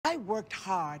I worked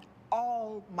hard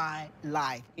all my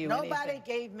life. Nobody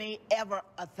gave me ever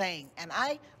a thing. And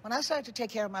when I started to take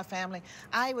care of my family,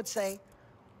 I would say,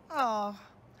 oh,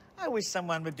 I wish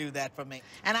someone would do that for me.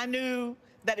 And I knew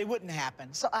that it wouldn't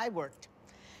happen, so I worked.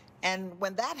 And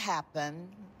when that happened,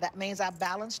 that means I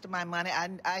balanced my money.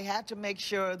 I had to make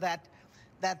sure that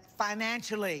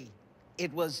financially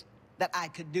it was that I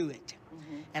could do it.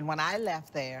 And when I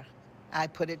left there, I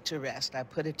put it to rest. I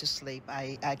put it to sleep.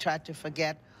 I tried to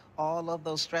forget all of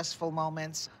those stressful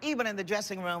moments. Even in the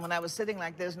dressing room, when I was sitting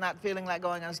like this, not feeling like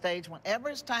going on stage, whenever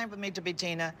it's time for me to be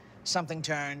Tina, something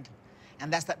turned.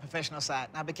 And that's that professional side.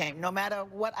 I became, no matter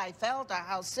what I felt or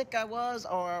how sick I was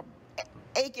or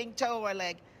aching toe or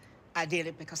leg, I did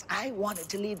it because I wanted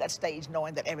to leave that stage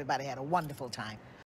knowing that everybody had a wonderful time.